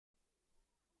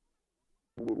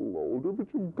a little older, but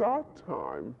you've got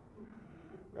time.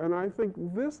 And I think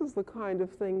this is the kind of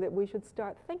thing that we should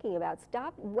start thinking about.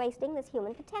 Stop wasting this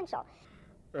human potential.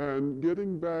 And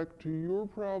getting back to your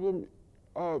problem,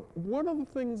 one of the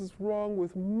things that's wrong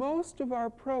with most of our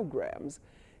programs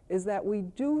is that we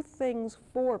do things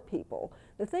for people.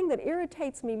 The thing that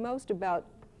irritates me most about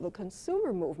the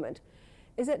consumer movement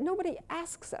is that nobody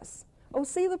asks us, oh,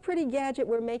 see the pretty gadget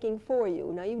we're making for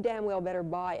you. Now you damn well better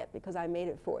buy it because I made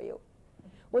it for you.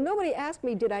 Well, nobody asked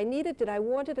me, did I need it, did I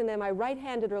want it, and am I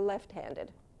right-handed or left-handed?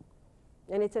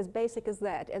 And it's as basic as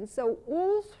that. And so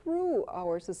all through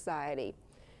our society,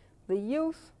 the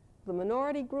youth, the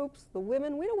minority groups, the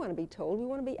women, we don't want to be told, we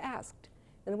want to be asked.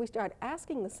 And if we start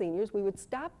asking the seniors, we would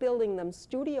stop building them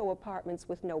studio apartments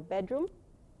with no bedroom.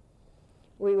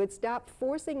 We would stop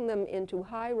forcing them into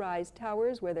high-rise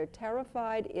towers where they're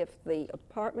terrified if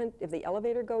the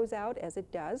elevator goes out, as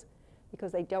it does,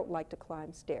 because they don't like to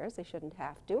climb stairs. They shouldn't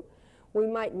have to. We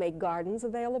might make gardens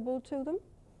available to them,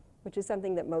 which is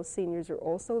something that most seniors are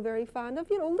also very fond of.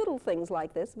 You know, little things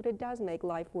like this, but it does make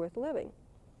life worth living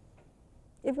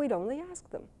if we'd only ask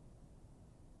them.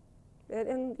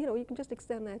 And you know, you can just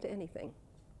extend that to anything.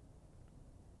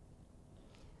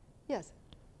 Yes?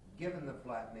 Given the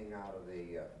flattening out of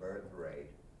the birth rate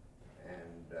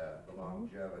and the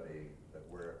longevity that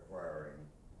we're acquiring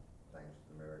thanks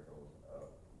to the miracles of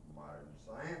modern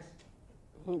science.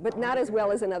 But not as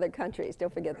well as in other countries,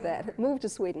 don't forget that. Move to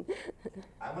Sweden.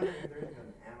 I wonder if there's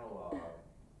an analog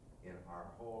in our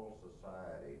whole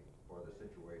society for the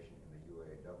situation in the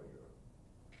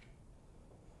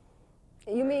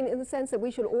UAW. You mean in the sense that we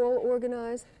should all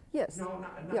organize? Yes. No,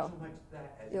 not so much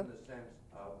that as in the sense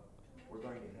of we're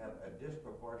going to have a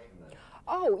disproportionate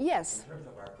yes. in terms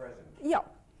of our present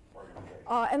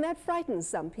organization. And that frightens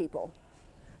some people.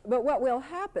 But what will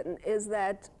happen is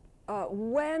that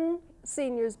when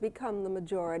seniors become the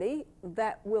majority,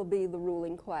 that will be the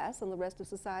ruling class, and the rest of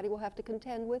society will have to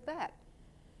contend with that.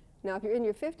 Now, if you're in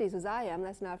your 50s, as I am,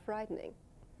 that's not frightening.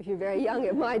 If you're very young,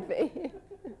 it might be.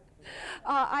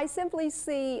 I simply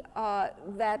see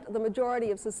that the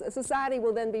majority of society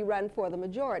will then be run for the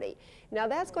majority. Now,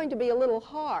 that's going to be a little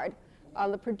hard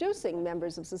on the producing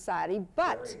members of society,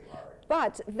 but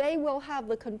they will have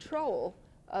the control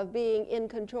of being in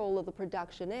control of the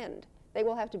production end. They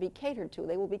will have to be catered to.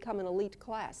 They will become an elite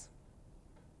class.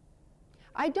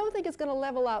 I don't think it's going to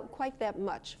level out quite that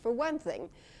much. For one thing,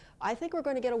 I think we're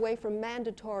going to get away from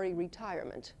mandatory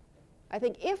retirement. I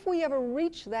think if we ever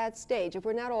reach that stage, if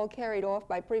we're not all carried off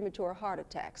by premature heart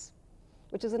attacks,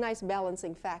 which is a nice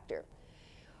balancing factor,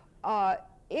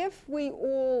 if we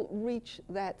all reach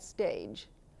that stage,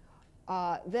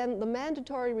 then the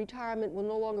mandatory retirement will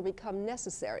no longer become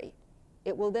necessary.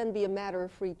 It will then be a matter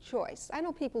of free choice. I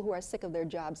know people who are sick of their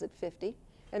jobs at 50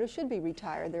 and who should be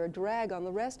retired. They're a drag on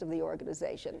the rest of the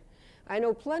organization. I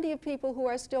know plenty of people who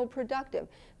are still productive.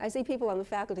 I see people on the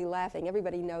faculty laughing.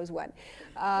 Everybody knows one.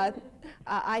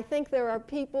 I think there are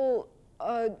people,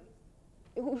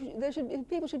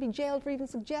 people should be jailed for even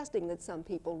suggesting that some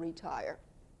people retire.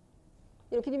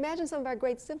 You know, can you imagine some of our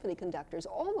great symphony conductors?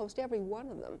 Almost every one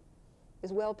of them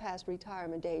is well past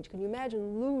retirement age. Can you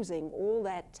imagine losing all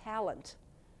that talent,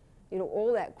 you know,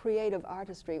 all that creative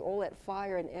artistry, all that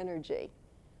fire and energy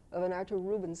of an Arthur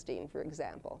Rubinstein, for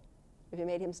example, if you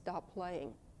made him stop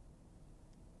playing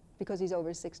because he's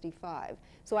over 65.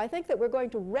 So I think that we're going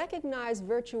to recognize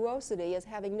virtuosity as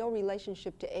having no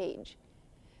relationship to age.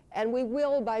 And we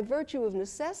will, by virtue of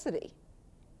necessity,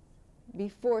 be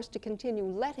forced to continue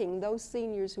letting those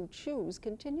seniors who choose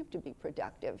continue to be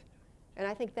productive. And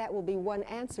I think that will be one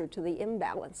answer to the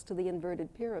imbalance, to the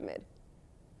inverted pyramid.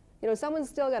 You know, someone's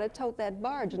still got to tote that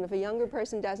barge, and if a younger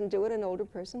person doesn't do it, an older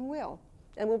person will,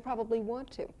 and will probably want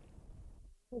to.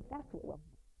 That's what will.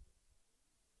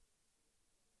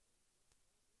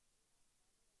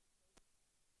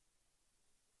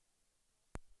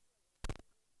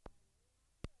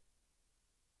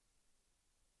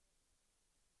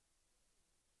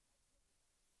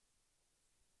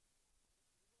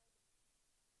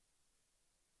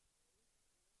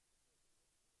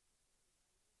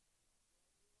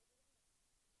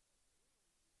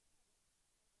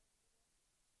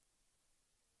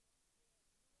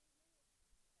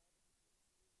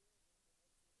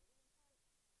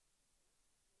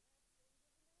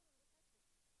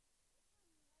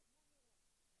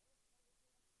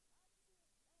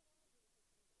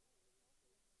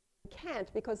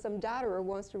 Can't because some dodderer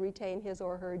wants to retain his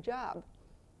or her job.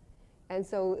 And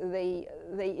so they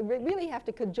really have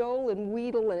to cajole and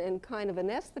wheedle and kind of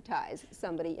anesthetize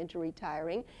somebody into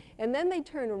retiring, and then they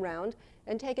turn around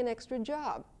and take an extra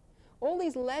job. All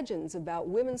these legends about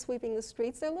women sweeping the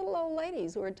streets, they're little old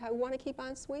ladies who want to keep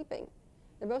on sweeping.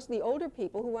 And most of the older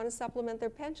people who want to supplement their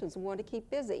pensions and want to keep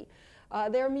busy.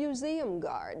 They're museum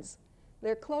guards.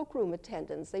 They're cloakroom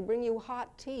attendants. They bring you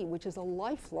hot tea, which is a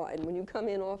lifeline when you come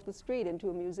in off the street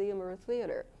into a museum or a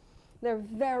theater. They're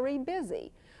very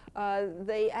busy.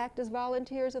 They act as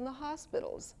volunteers in the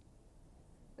hospitals.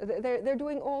 They're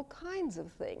doing all kinds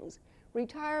of things.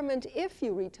 Retirement, if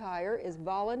you retire, is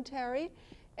voluntary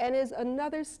and is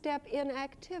another step in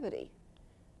activity.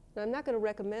 Now, I'm not going to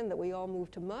recommend that we all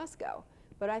move to Moscow,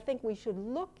 but I think we should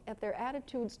look at their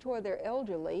attitudes toward their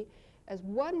elderly as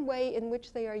one way in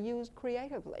which they are used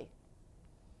creatively.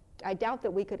 I doubt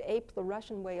that we could ape the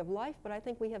Russian way of life, but I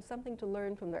think we have something to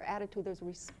learn from their attitude. There's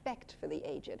respect for the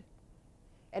aged.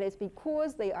 And it's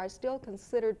because they are still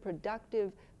considered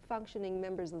productive, functioning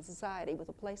members of society with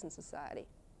a place in society.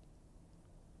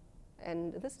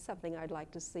 And this is something I'd like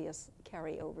to see us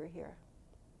carry over here.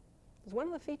 There's one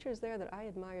of the features there that I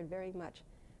admired very much.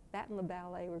 That and the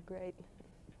ballet were great.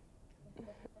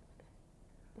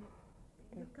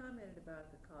 You commented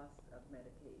about the cost of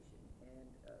medication and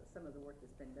some of the work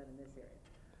that's been done in this area.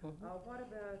 What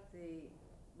about the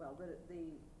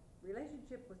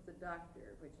relationship with the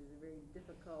doctor, which is a very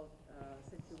difficult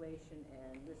situation,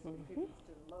 and this contributes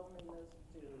to loneliness,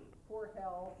 to poor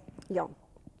health,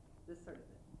 this sort of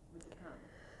thing? Would you comment?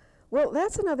 Well,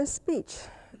 that's another speech,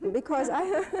 because I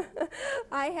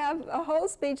have a whole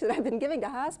speech that I've been giving to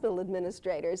hospital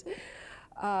administrators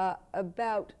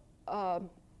about the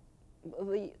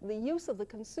use of the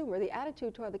consumer, the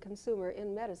attitude toward the consumer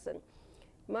in medicine.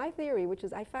 My theory, which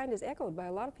is I find is echoed by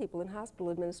a lot of people in hospital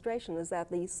administration, is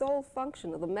that the sole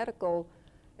function of the medical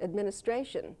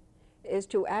administration is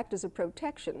to act as a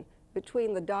protection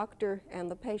between the doctor and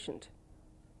the patient.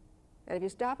 And if you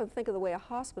stop and think of the way a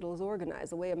hospital is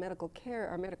organized, the way our medical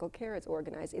care is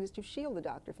organized, it is to shield the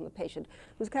doctor from the patient,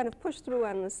 who's kind of pushed through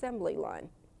on an assembly line.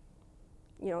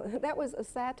 You know, that was a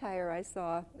satire I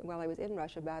saw while I was in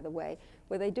Russia, by the way,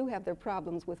 where they do have their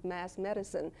problems with mass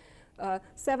medicine.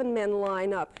 7 men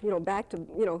line up, back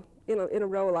to, in a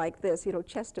row like this,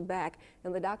 chest to back,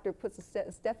 and the doctor puts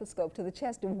a stethoscope to the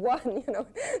chest of one,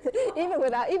 even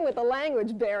with the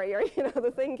language barrier,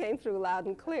 the thing came through loud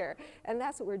and clear. And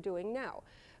that's what we're doing now.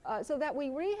 So that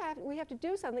we have to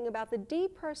do something about the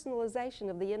depersonalization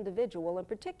of the individual, in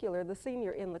particular the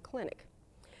senior in the clinic.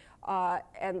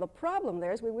 And the problem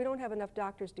there is we don't have enough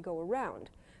doctors to go around.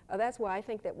 That's why I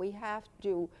think that we have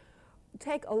to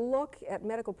take a look at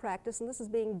medical practice, and this is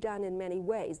being done in many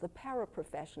ways. The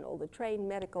paraprofessional, the trained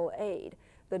medical aide,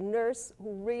 the nurse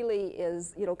who really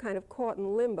is, kind of caught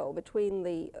in limbo between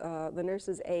the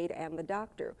nurse's aide and the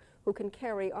doctor, who can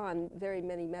carry on very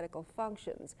many medical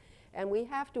functions. And we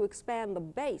have to expand the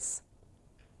base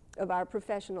of our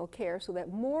professional care so that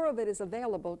more of it is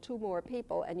available to more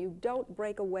people, and you don't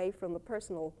break away from the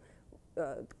personal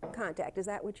contact. Is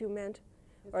that what you meant?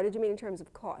 Or did you mean in terms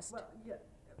of cost? Well, yeah,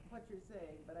 what you're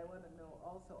saying, but I want to know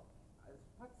also,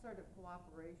 what sort of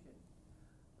cooperation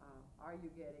are you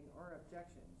getting, or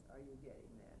objections are you getting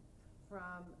then,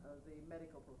 from the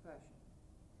medical profession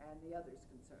and the others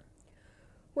concerned?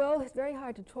 Well, it's very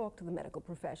hard to talk to the medical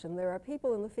profession. There are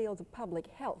people in the fields of public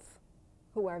health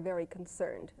who are very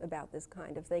concerned about this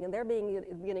kind of thing, and they're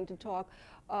beginning to talk.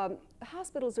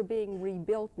 Hospitals are being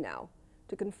rebuilt now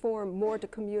to conform more to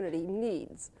community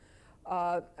needs.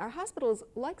 Our hospitals,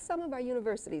 like some of our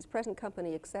universities, present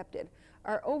company accepted,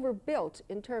 are overbuilt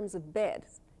in terms of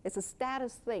beds. It's a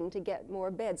status thing to get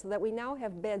more beds, so that we now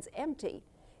have beds empty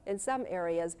in some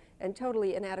areas and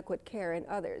totally inadequate care in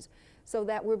others, so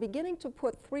that we're beginning to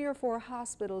put 3 or 4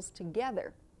 hospitals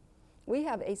together. We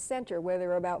have a center where there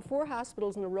are about 4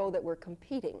 hospitals in a row that were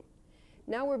competing.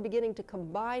 Now we're beginning to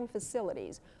combine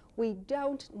facilities. We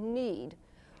don't need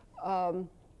the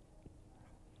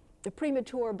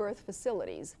premature birth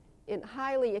facilities in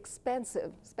highly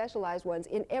expensive, specialized ones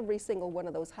in every single one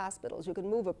of those hospitals. You can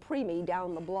move a preemie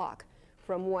down the block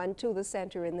from one to the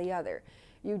center in the other.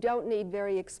 You don't need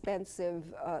very expensive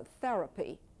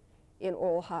therapy in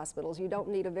all hospitals. You don't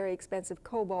need a very expensive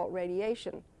cobalt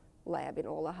radiation lab in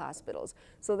all the hospitals.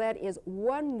 So that is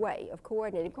one way of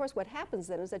coordinating. Of course, what happens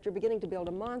then is that you're beginning to build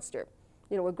a monster,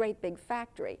 a great big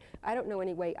factory. I don't know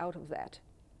any way out of that,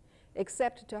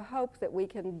 except to hope that we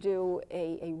can do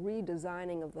a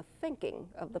redesigning of the thinking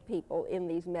of the people in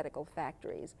these medical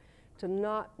factories, to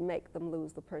not make them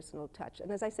lose the personal touch.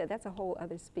 And as I said, that's a whole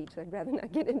other speech that I'd rather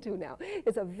not get into now.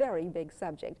 It's a very big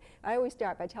subject. I always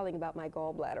start by telling about my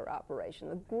gallbladder operation,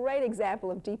 a great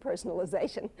example of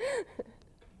depersonalization.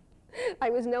 I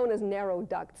was known as narrow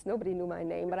ducts. Nobody knew my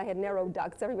name, but I had narrow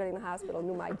ducts. Everybody in the hospital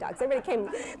knew my ducts. Everybody came,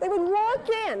 they would walk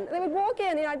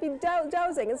in, and I'd be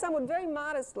dozing, and someone would very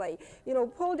modestly, you know,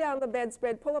 pull down the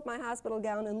bedspread, pull up my hospital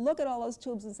gown, and look at all those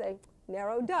tubes and say,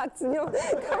 narrow ducts, and, you know,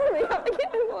 cover me up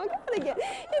again and walk out again.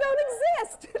 You don't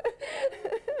exist.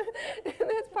 And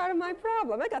that's part of my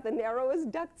problem. I got the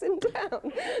narrowest ducts in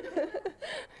town.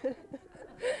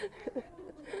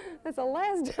 That's the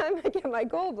last time I get my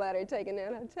gallbladder taken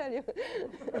out, I'll tell you.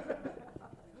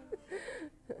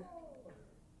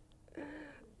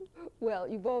 Well,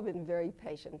 you've all been very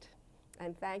patient,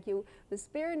 and thank you. The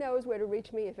Spear knows where to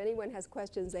reach me. If anyone has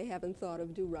questions they haven't thought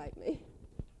of, do write me.